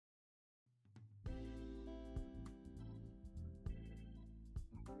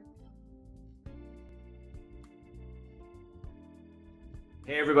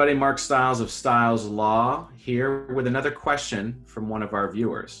Hey everybody, Mark Stiles of Stiles Law here with another question from one of our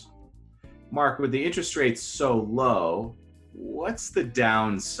viewers. Mark, with the interest rates so low, what's the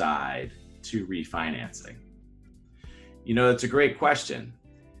downside to refinancing? You know, it's a great question.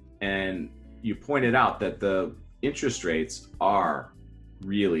 And you pointed out that the interest rates are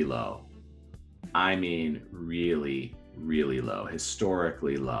really low. I mean, really, really low,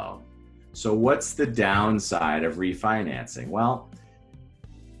 historically low. So what's the downside of refinancing? Well,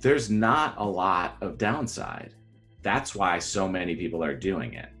 there's not a lot of downside. That's why so many people are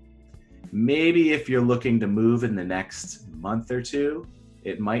doing it. Maybe if you're looking to move in the next month or two,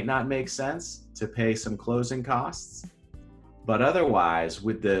 it might not make sense to pay some closing costs. But otherwise,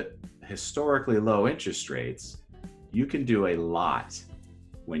 with the historically low interest rates, you can do a lot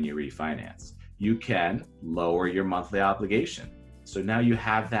when you refinance. You can lower your monthly obligation. So now you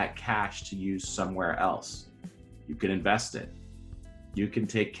have that cash to use somewhere else. You can invest it. You can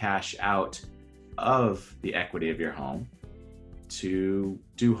take cash out of the equity of your home to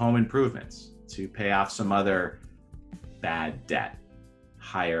do home improvements, to pay off some other bad debt,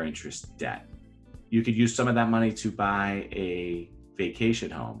 higher interest debt. You could use some of that money to buy a vacation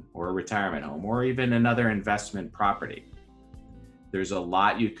home or a retirement home or even another investment property. There's a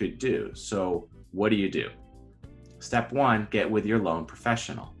lot you could do. So what do? Step one, get with your loan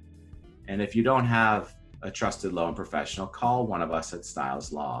professional. And if you don't have a trusted loan professional, call one of us at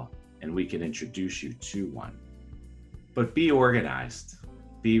Stiles Law and we can introduce you to one. But be organized,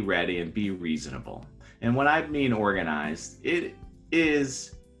 be ready, and be reasonable. And when I mean organized, it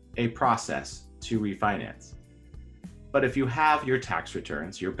is a process to refinance. But if you have your tax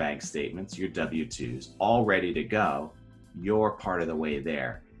returns, your bank statements, your W-2s all ready to go, you're part of the way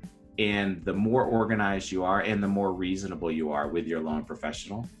there. And the more organized you are and the more reasonable you are with your loan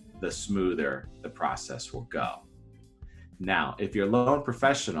professional, the smoother the process will go. Now, if your loan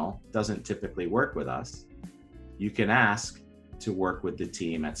professional doesn't typically work with us, you can ask to work with the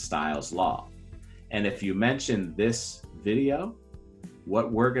team at Stiles Law. And if you mention this video,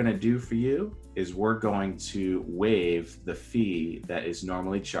 what we're going to do for you is we're going to waive the fee that is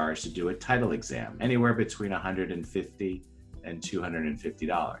normally charged to do a title exam, anywhere between $150 and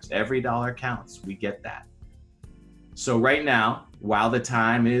 $250. Every dollar counts. We get that. So right now, while the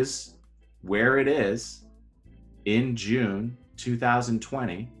time is where it is, in June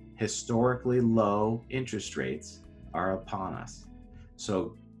 2020, historically low interest rates are upon us.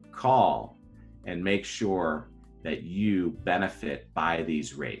 So call and make sure that you benefit by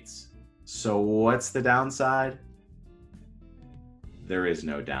these rates. So what's the downside? There is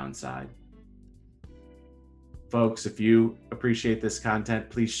no downside. Folks, if you appreciate this content,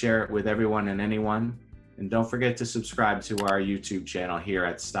 please share it with everyone and anyone. And don't forget to subscribe to our YouTube channel here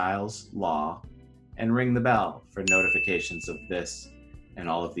at Stiles Law and ring the bell for notifications of this and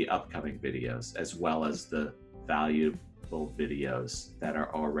all of the upcoming videos, as well as the valuable videos that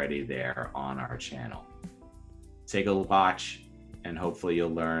are already there on our channel. Take a watch and hopefully you'll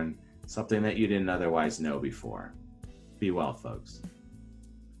learn something that you didn't otherwise know before. Be well, folks.